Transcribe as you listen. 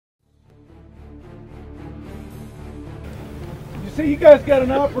See, you guys got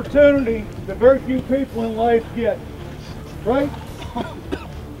an opportunity that very few people in life get, right?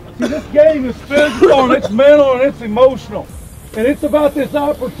 See, this game is physical and it's mental and it's emotional. And it's about this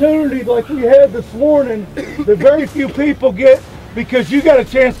opportunity like we had this morning that very few people get because you got a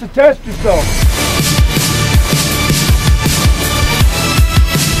chance to test yourself.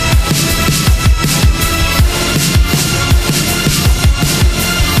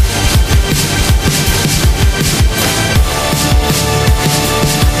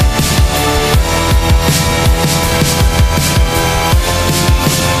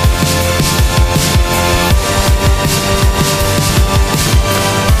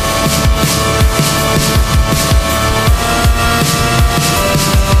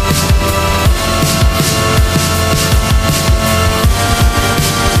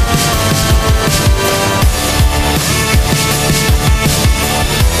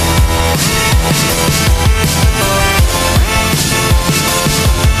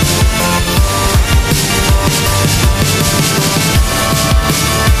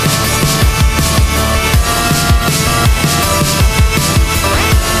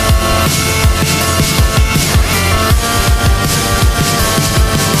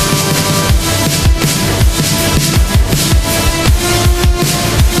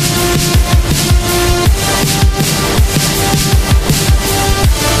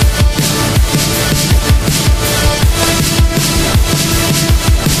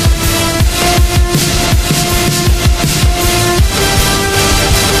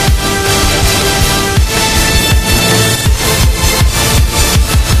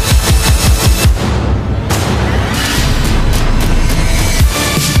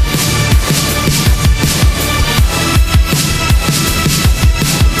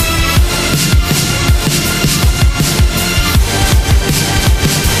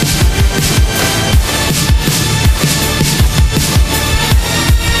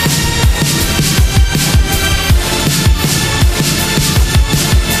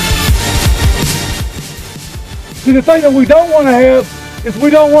 See, the thing that we don't want to have is we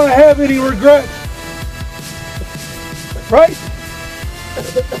don't want to have any regrets, right?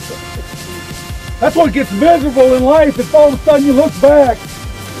 That's what gets miserable in life. If all of a sudden you look back,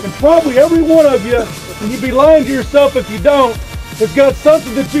 and probably every one of you, and you'd be lying to yourself if you don't, has got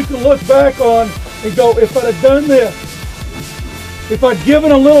something that you can look back on and go, if I'd have done this, if I'd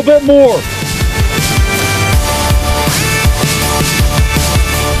given a little bit more.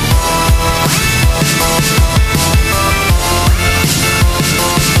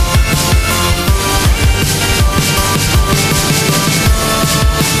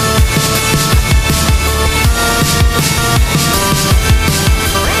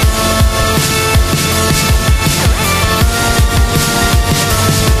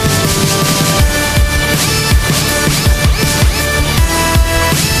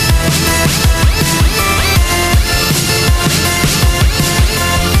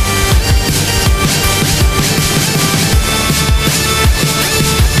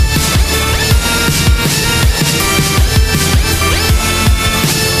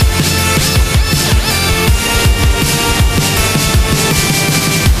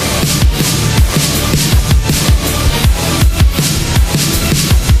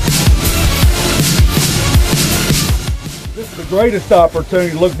 Greatest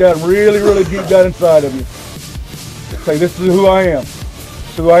opportunity to look down really deep down inside of you. Say, this is who I am. This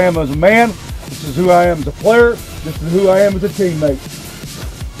is who I am as a man. This is who I am as a player. This is who I am as a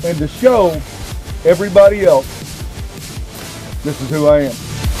teammate. And to show everybody else, this is who I am.